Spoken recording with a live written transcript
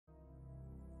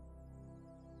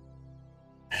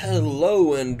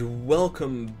Hello and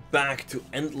welcome back to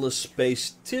Endless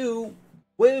Space 2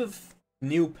 with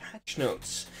new patch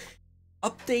notes.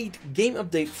 Game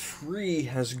update 3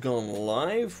 has gone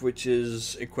live, which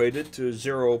is equated to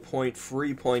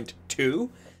 0.3.2.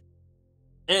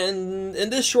 And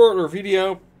in this shorter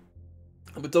video,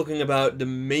 I'll be talking about the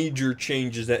major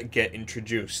changes that get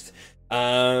introduced.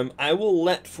 I will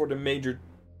let for the major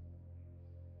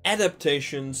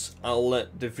adaptations, I'll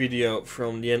let the video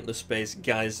from the Endless Space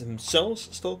guys themselves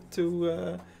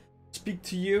speak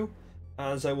to you,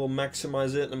 as I will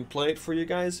maximize it and play it for you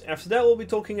guys. After that, we'll be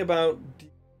talking about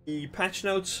the patch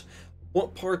notes,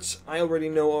 what parts I already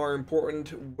know are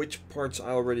important, which parts I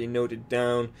already noted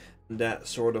down, and that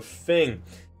sort of thing.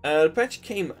 The patch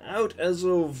came out as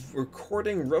of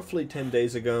recording roughly 10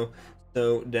 days ago,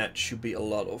 so that should be a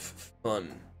lot of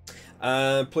fun.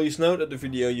 Please note that the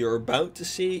video you're about to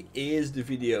see is the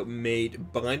video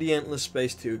made by the Endless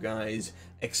Space 2 guys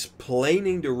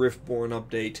explaining the Riftborn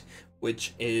update,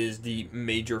 which is the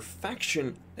major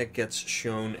faction that gets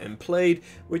shown and played,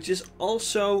 which is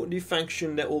also the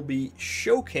faction that will be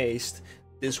showcased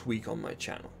this week on my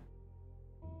channel.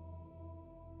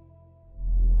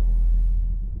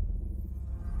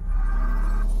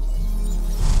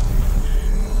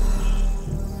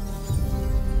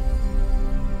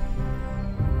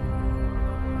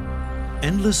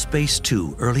 Endless Space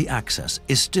 2 Early Access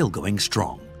is still going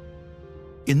strong.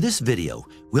 In this video,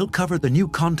 we'll cover the new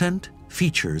content,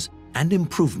 features, and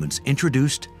improvements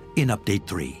introduced in Update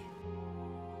 3.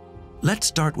 Let's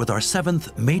start with our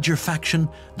 7th major faction,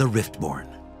 the Riftborn.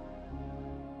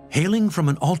 Hailing from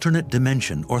an alternate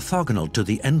dimension orthogonal to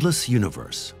the endless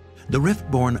universe, the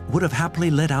Riftborn would have happily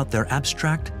led out their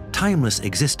abstract, timeless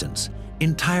existence,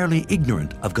 entirely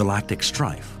ignorant of galactic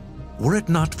strife, were it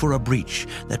not for a breach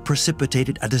that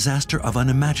precipitated a disaster of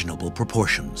unimaginable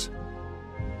proportions.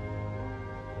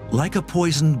 Like a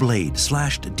poisoned blade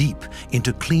slashed deep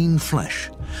into clean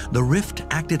flesh, the rift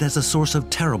acted as a source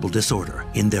of terrible disorder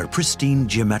in their pristine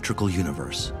geometrical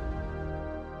universe.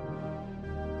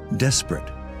 Desperate,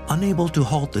 unable to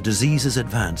halt the disease's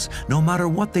advance no matter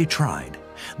what they tried,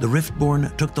 the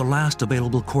Riftborn took the last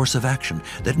available course of action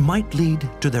that might lead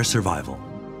to their survival.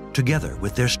 Together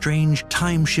with their strange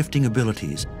time-shifting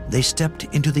abilities, they stepped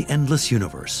into the endless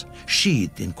universe,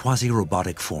 sheathed in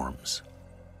quasi-robotic forms.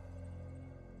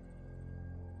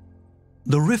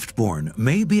 The Riftborn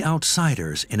may be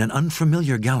outsiders in an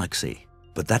unfamiliar galaxy,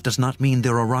 but that does not mean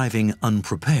they're arriving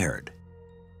unprepared.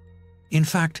 In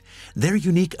fact, their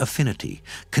unique affinity,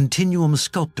 continuum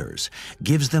sculptors,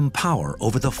 gives them power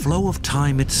over the flow of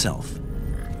time itself.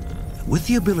 With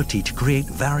the ability to create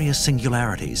various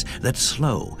singularities that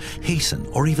slow, hasten,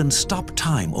 or even stop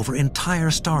time over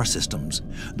entire star systems,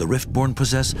 the Riftborn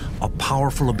possess a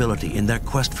powerful ability in their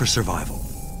quest for survival,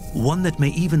 one that may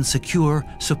even secure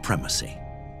supremacy.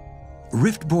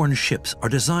 Riftborn ships are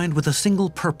designed with a single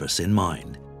purpose in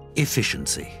mind: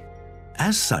 efficiency.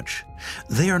 As such,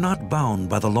 they are not bound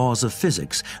by the laws of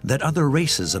physics that other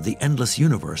races of the endless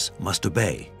universe must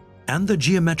obey, and the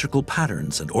geometrical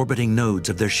patterns and orbiting nodes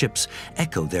of their ships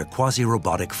echo their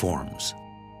quasi-robotic forms.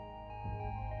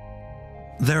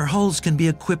 Their hulls can be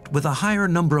equipped with a higher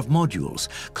number of modules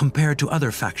compared to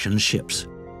other faction ships,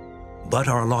 but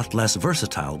are a lot less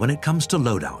versatile when it comes to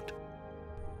loadout.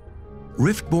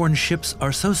 Riftborn ships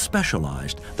are so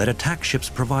specialized that attack ships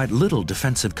provide little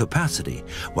defensive capacity,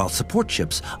 while support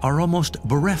ships are almost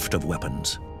bereft of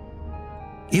weapons.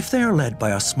 If they are led by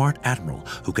a smart admiral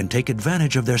who can take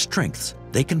advantage of their strengths,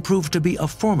 they can prove to be a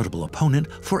formidable opponent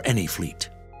for any fleet.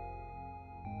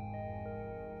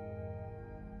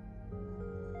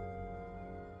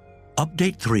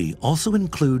 Update 3 also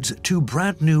includes 2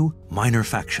 brand new minor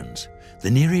factions, the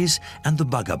Neres and the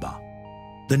Bagaba.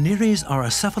 The Neres are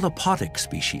a cephalopodic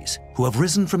species who have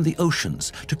risen from the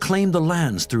oceans to claim the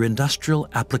lands through industrial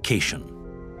application.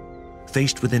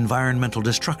 Faced with environmental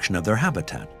destruction of their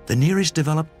habitat, the Neres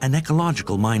developed an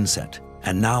ecological mindset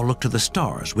and now look to the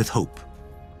stars with hope.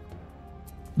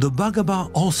 The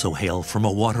Bagaba also hail from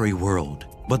a watery world,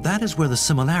 but that is where the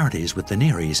similarities with the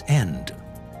Neres end.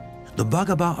 The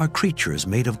Bagaba are creatures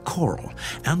made of coral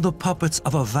and the puppets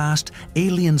of a vast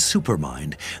alien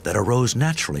supermind that arose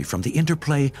naturally from the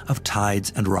interplay of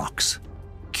tides and rocks.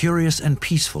 Curious and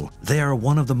peaceful, they are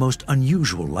one of the most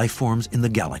unusual life forms in the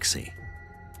galaxy.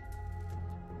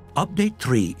 Update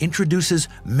 3 introduces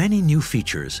many new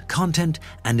features, content,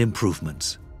 and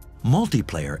improvements.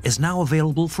 Multiplayer is now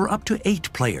available for up to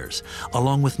 8 players,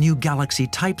 along with new galaxy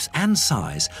types and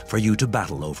size for you to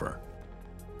battle over.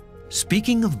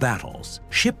 Speaking of battles,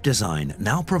 ship design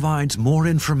now provides more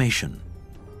information.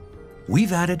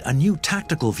 we've added a new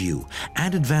tactical view,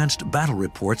 and advanced battle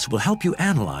reports will help you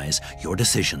analyze your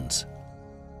decisions.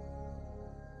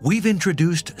 We've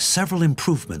introduced several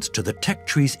improvements to the tech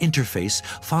tree's interface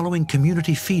following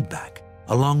community feedback,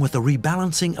 along with a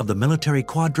rebalancing of the military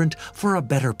quadrant for a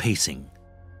better pacing.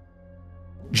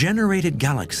 Generated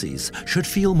galaxies should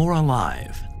feel more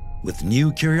alive, with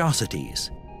new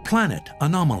curiosities, planet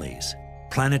anomalies,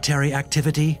 planetary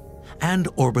activity, and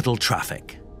orbital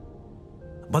traffic.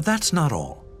 But that's not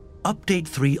all. Update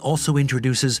 3 also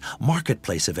introduces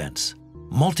marketplace events,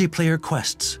 multiplayer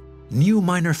quests, new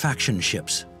minor faction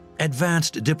ships,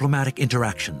 advanced diplomatic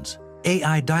interactions,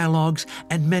 AI dialogues,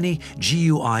 and many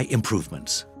GUI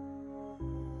improvements.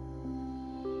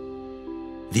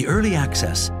 The early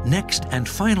access, next and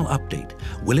final update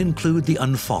will include the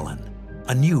Unfallen,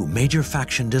 a new major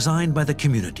faction designed by the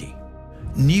community,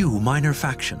 new minor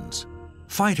factions,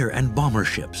 fighter and bomber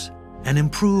ships, an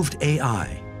improved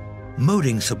AI,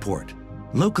 moding support,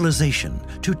 localization,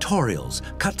 tutorials,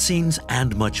 cutscenes,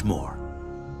 and much more.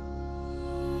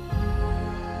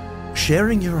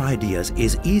 Sharing your ideas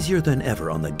is easier than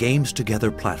ever on the Games Together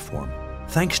platform,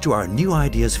 thanks to our New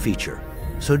Ideas feature.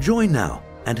 So join now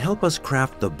and help us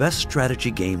craft the best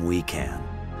strategy game we can.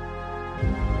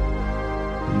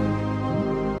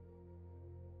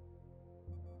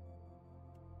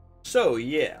 So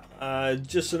yeah,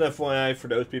 just an FYI for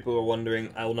those people who are wondering,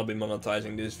 I will not be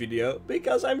monetizing this video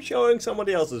because I'm showing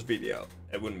somebody else's video.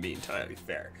 It wouldn't be entirely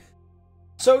fair.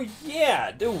 So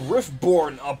yeah, the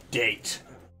Riftborn update.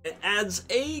 It adds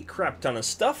a crap ton of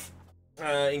stuff,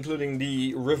 including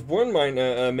the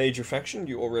Riftborn major faction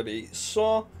you already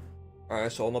saw.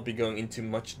 So I'll not be going into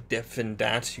much depth in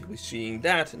that. You'll be seeing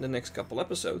that in the next couple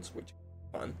episodes, which is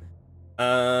fun.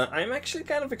 I'm actually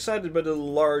kind of excited by the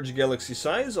large galaxy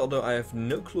size, although I have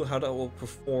no clue how that will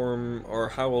perform or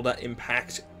how will that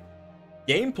impact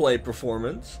gameplay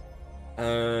performance.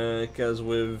 Because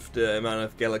with the amount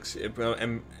of galaxy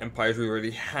empires we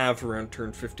already have around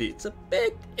turn 50, it's a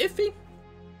bit iffy.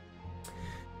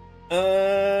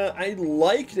 I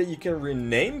like that you can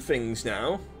rename things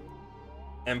now.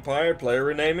 Empire, player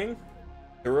renaming,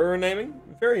 hero renaming,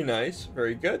 very nice,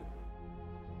 very good.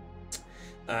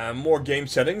 More game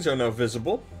settings are now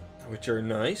visible, which are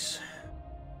nice.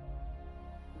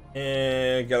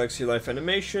 And Galaxy Life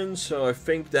animation, so I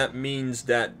think that means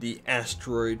that the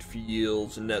asteroid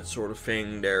fields and that sort of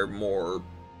thing, they're more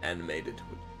animated,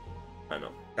 which I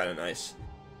know, kind of nice.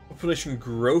 Population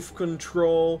growth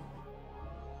control,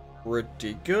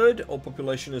 pretty good. All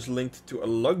population is linked to a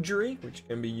luxury, which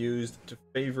can be used to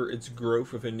favor its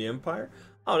growth within the empire.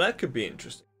 Oh, that could be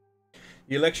interesting.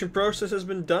 The election process has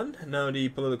been done. Now the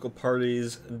political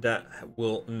parties that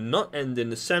will not end in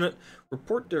the Senate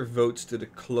report their votes to the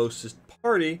closest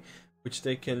party, which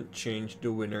they can change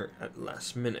the winner at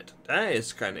last minute. That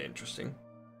is kind of interesting.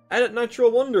 Added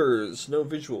natural wonders. No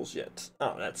visuals yet.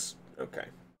 Oh, that's okay.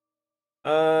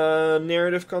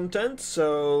 Narrative content.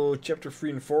 So chapter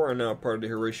 3 and 4 are now part of the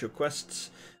Horatio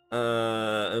quests.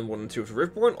 And 1 and 2 of the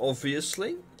Riftborn,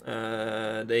 obviously.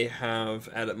 They have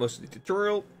added most of the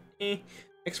tutorial.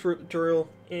 Expert tutorial,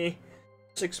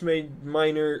 6 made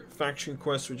minor faction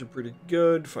quests, which are pretty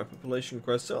good. 5 population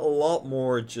quests, so a lot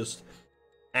more just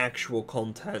actual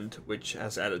content which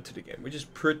has added to the game, which is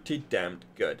pretty damn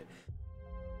good.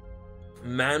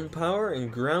 Manpower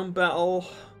and ground battle.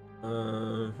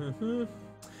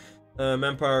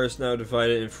 Manpower is now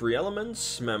divided in 3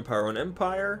 elements: manpower on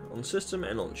Empire, on system,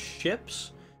 and on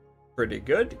ships. Pretty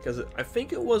good, because I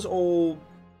think it was all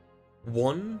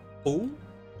one pool.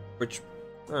 Which,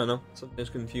 I don't know, sometimes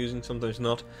confusing, sometimes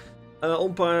not.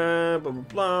 Empire, blah blah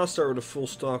blah, start with a full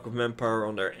stock of manpower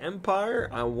on their empire.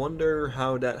 I wonder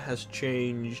how that has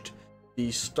changed the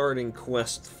starting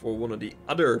quest for one of the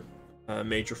other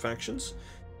major factions.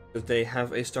 Because they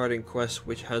have a starting quest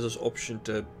which has this option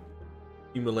to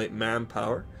accumulate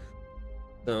manpower.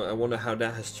 So I wonder how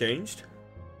that has changed.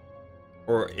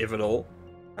 Or if at all.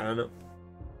 I don't know.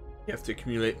 You have to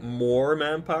accumulate more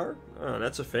manpower. Oh,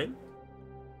 that's a thing.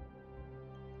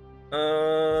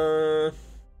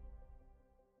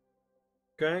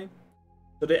 Okay.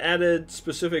 So they added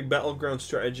specific battleground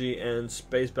strategy and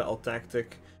space battle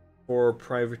tactic for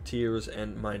privateers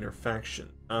and minor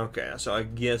factions. Okay, so I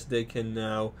guess they can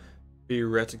now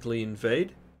theoretically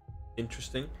invade.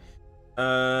 Interesting.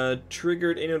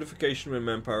 Triggered a notification when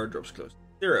manpower drops close to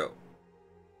 0.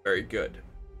 Very good.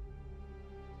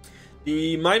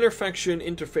 The minor faction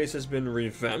interface has been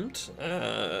revamped,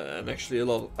 and actually a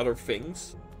lot of other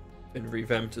things been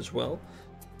revamped as well.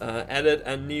 Added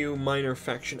a new minor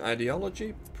faction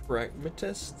ideology,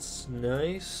 pragmatists,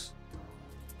 nice.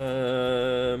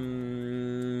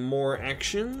 More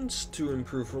actions to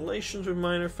improve relations with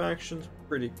minor factions.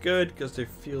 Pretty good, because they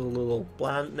feel a little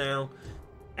bland now.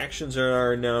 Actions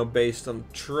are now based on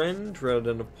trend rather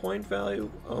than a point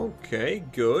value. Okay,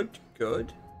 good,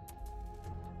 good.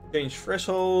 Change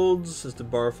thresholds as the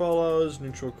bar follows.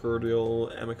 Neutral,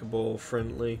 cordial, amicable,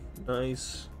 friendly.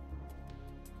 Nice.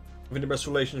 Having the best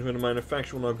relations with a minor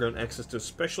faction will now grant access to a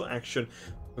special action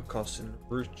with cost in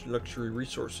luxury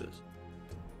resources.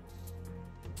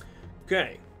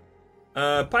 Okay.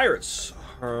 Pirates.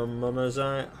 Harmonized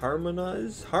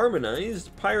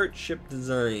pirate ship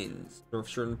designs. Nerf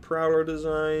certain prowler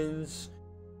designs.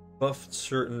 Buffed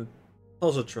certain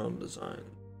positron designs.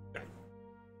 Okay.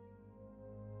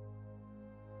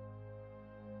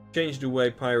 Change the way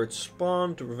pirates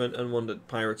spawn to prevent unwanted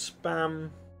pirate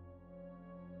spam.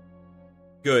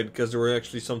 Good, because there were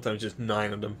actually sometimes just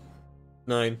 9 of them.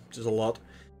 9, which is a lot.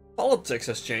 Politics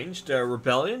has changed.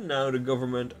 Rebellion. Now the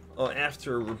government,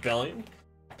 after a rebellion,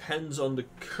 depends on the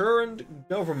current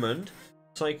government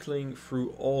cycling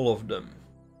through all of them.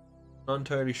 Not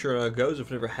entirely sure how it goes.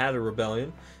 I've never had a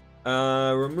rebellion.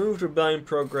 Removed rebellion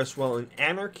progress while in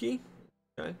anarchy.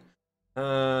 Okay.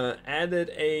 Added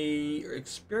a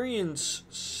experience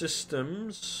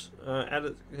systems.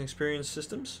 Added experience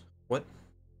systems. What?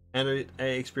 Added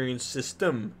a experience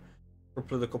system for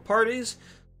political parties.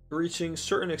 Reaching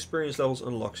certain experience levels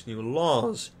unlocks new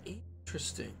laws.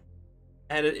 Interesting.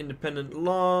 Added independent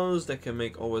laws that can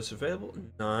make always available.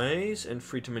 Nice. And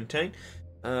free to maintain.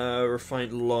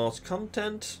 Refined laws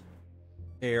content.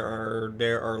 There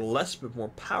are less but more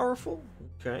powerful.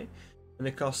 Okay. And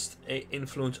they cost a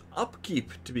influence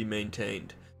upkeep to be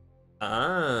maintained.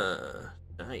 Ah,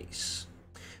 nice.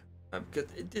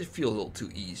 Because it did feel a little too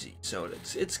easy, so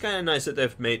it's kind of nice that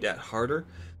they've made that harder.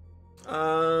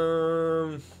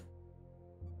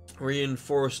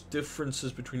 Reinforce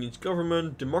differences between each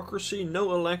government. Democracy,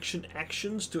 no election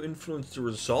actions to influence the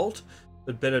result,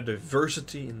 but better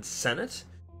diversity in Senate,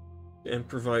 and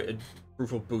provide a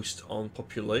approval boost on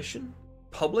population.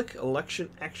 Public election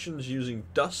actions using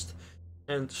dust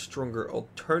and stronger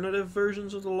alternative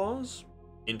versions of the laws.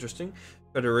 Interesting.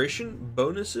 Federation,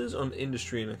 bonuses on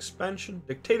industry and expansion.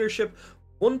 Dictatorship,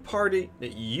 one party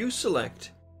that you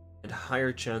select and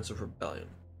higher chance of rebellion.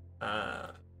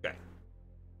 Okay.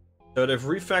 So they've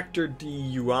refactored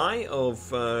the UI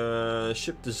of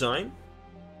ship design,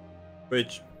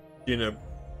 which, you know,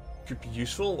 could be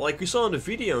useful. Like we saw in the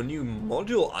video, new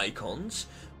module icons,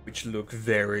 which look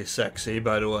very sexy,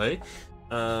 by the way.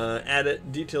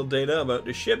 Added detailed data about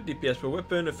the ship, DPS per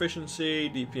weapon, efficiency,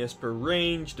 DPS per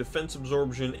range, defense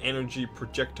absorption, energy,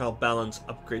 projectile balance,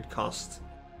 upgrade cost,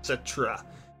 etc.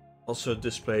 Also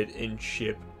displayed in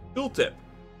ship tooltip.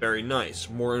 Very nice.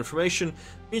 More information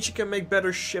means you can make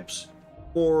better ships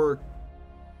more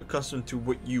accustomed to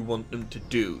what you want them to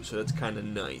do, so that's kind of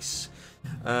nice.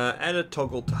 Added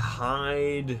toggle to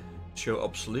hide, show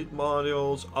obsolete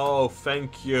modules. Oh,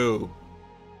 thank you.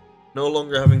 No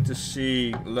longer having to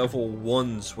see level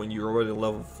 1s when you're already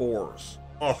level 4s.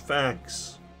 Oh,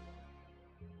 thanks.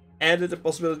 Added the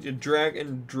possibility to drag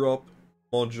and drop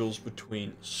modules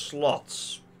between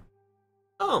slots.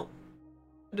 Oh,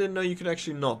 I didn't know you could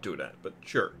actually not do that, but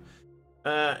sure.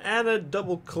 Added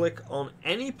double click on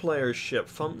any player's ship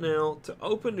thumbnail to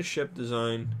open the ship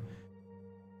design.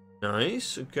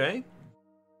 Nice, okay.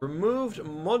 Removed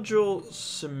module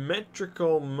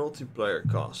symmetrical multiplayer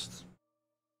cost.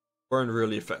 Weren't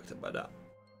really affected by that.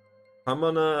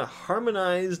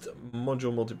 Harmonized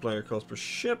module multiplayer cost per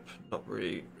ship. Not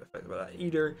really affected by that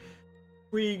either.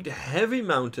 Tweaked heavy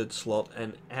mounted slot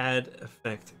and add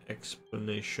effect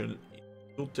explanation in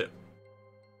tooltip.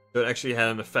 So it actually had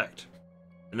an effect.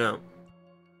 No.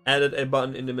 Added a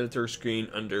button in the military screen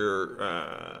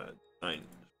under design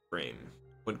frame.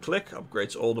 When click,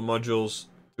 upgrades all the modules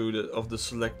of the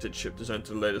selected ship design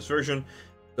to the latest version.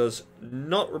 Does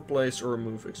not replace or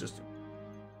remove existing.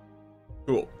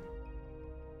 Cool.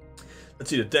 Let's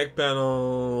see the deck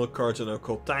panel. Cards are now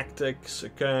called tactics.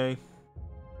 Okay. You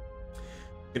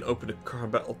can open the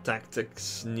card battle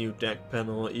tactics new deck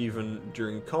panel even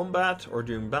during combat or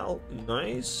during battle.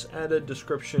 Nice. Added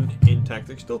description in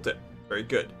tactics tooltip. Very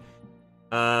good.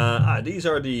 These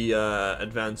are the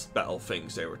advanced battle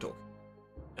things they were talking.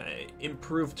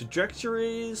 Improved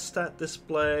trajectories, stat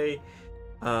display.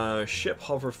 Ship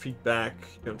hover feedback.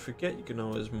 Don't forget, you can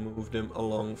always move them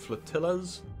along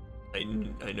flotillas. I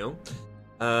know.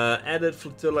 Added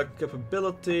flotilla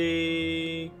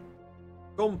capability.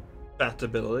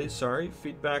 Compatibility, sorry.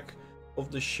 Feedback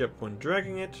of the ship when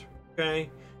dragging it.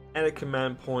 Okay. Added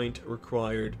command point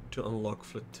required to unlock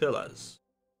flotillas.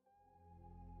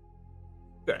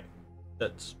 Okay.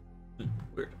 That's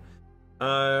weird.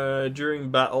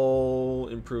 During battle,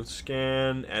 improved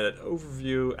scan, added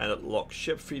overview, added lock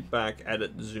ship feedback,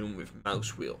 added zoom with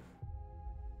mouse wheel.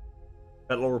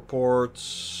 Battle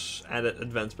reports, added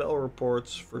advanced battle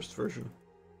reports, first version.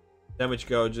 Damage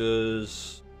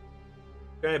gauges.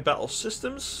 Okay, battle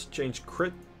systems, change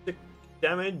crit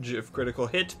damage if critical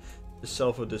hit. The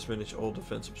self will diminish all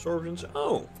defense absorptions.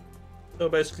 Oh, so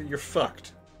basically you're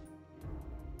fucked.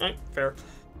 Alright, fair.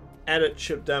 Added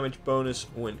ship damage bonus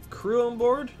when crew on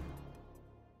board.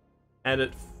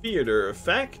 Added theater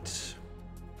effect.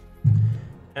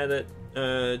 Added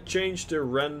change the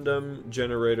random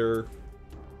generator.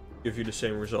 Give you the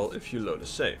same result if you load a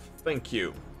save. Thank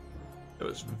you. It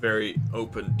was very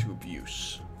open to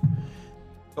abuse.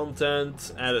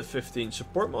 Content, added 15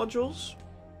 support modules.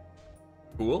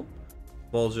 Cool.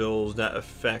 Modules that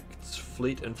affect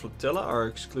fleet and flotilla are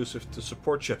exclusive to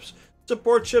support ships.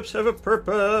 Support ships have a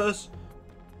purpose!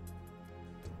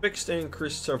 Fixed and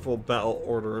increased several battle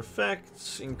order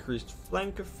effects. Increased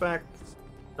flank effects.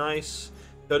 Nice.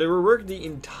 So they reworked the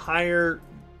entire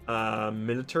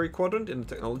military quadrant in the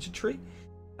technology tree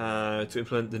to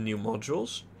implement the new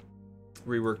modules.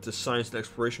 Reworked the science and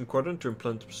exploration quadrant to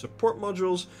implement support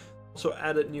modules. Also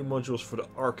added new modules for the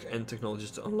arc and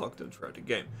technologies to unlock them throughout the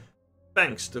game.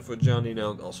 Thanks to Fujani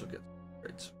now also get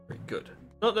upgrades. Very good.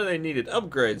 Not that they needed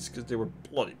upgrades because they were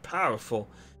bloody powerful.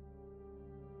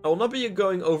 I will not be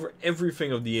going over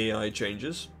everything of the AI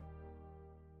changes.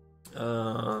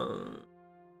 A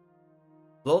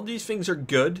lot of these things are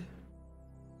good.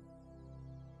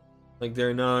 Like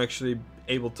they're now actually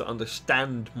able to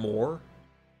understand more.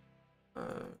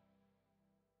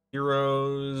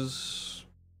 Heroes.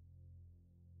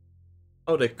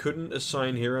 Oh, they couldn't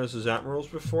assign heroes as admirals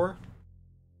before?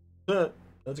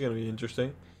 That's gonna be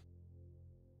interesting.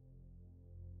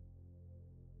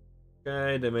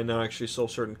 Okay, they may now actually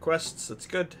solve certain quests. That's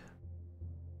good.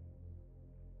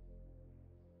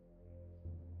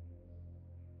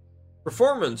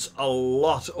 Performance. A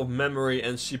lot of memory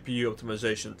and CPU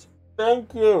optimizations.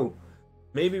 Thank you!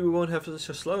 Maybe we won't have such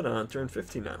a slowdown. Turn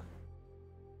 50 now.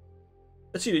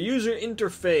 Let's see, the user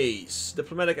interface.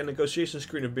 Diplomatic and negotiation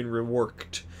screen have been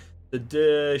reworked.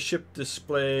 The ship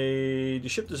display, the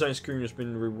ship design screen has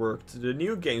been reworked. The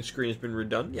new game screen has been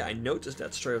redone. Yeah, I noticed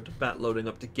that straight off the bat loading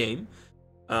up the game.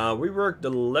 Reworked the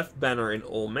left banner in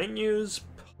all menus.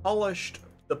 Polished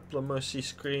diplomacy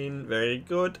screen. Very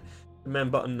good. The man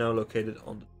button now located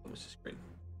on the diplomacy screen.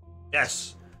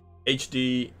 Yes!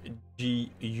 HD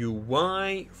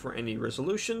GUI for any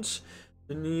resolutions.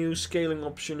 The new scaling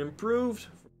option improved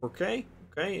for 4K.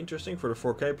 Okay, interesting for the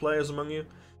 4K players among you.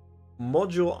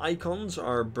 Module icons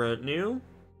are brand new.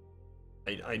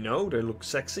 I know, they look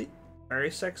sexy. Very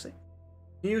sexy.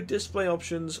 New display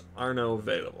options are now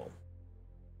available.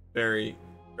 Very,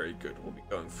 very good. We'll be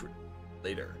going through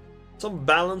later. Some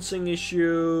balancing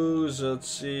issues. Let's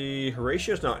see.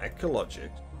 Horatio is now ecologic.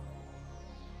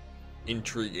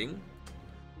 Intriguing.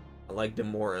 I like them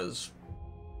more as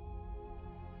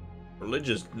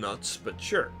religious nuts, but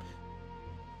sure.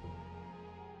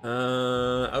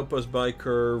 Outpost buy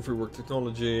curve, rework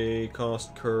technology,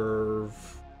 cost curve.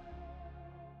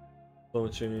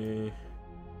 Alright,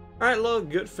 a lot of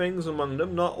good things among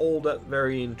them. Not all that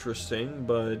very interesting,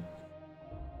 but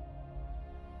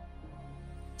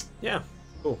yeah,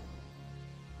 cool.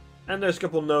 And there's a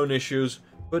couple known issues,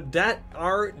 but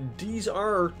these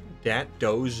are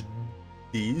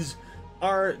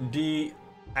the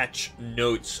patch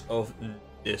notes of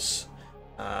this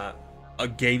a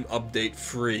game update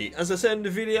 3. As I said in the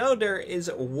video, there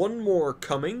is one more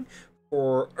coming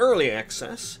for early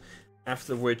access,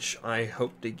 after which I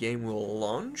hope the game will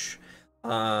launch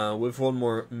with one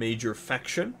more major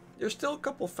faction. There's still a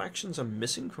couple factions I'm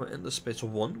missing from Endless Space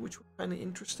 1, which were kind of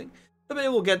interesting, but maybe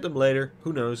we'll get them later,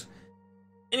 who knows.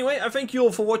 Anyway, I thank you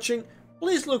all for watching.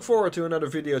 Please look forward to another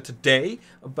video today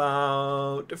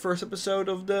about the first episode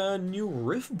of the new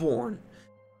Riftborn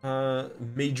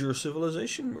major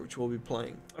civilization which we'll be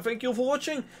playing. I thank you all for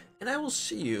watching, and I will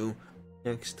see you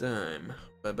next time.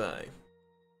 Bye bye.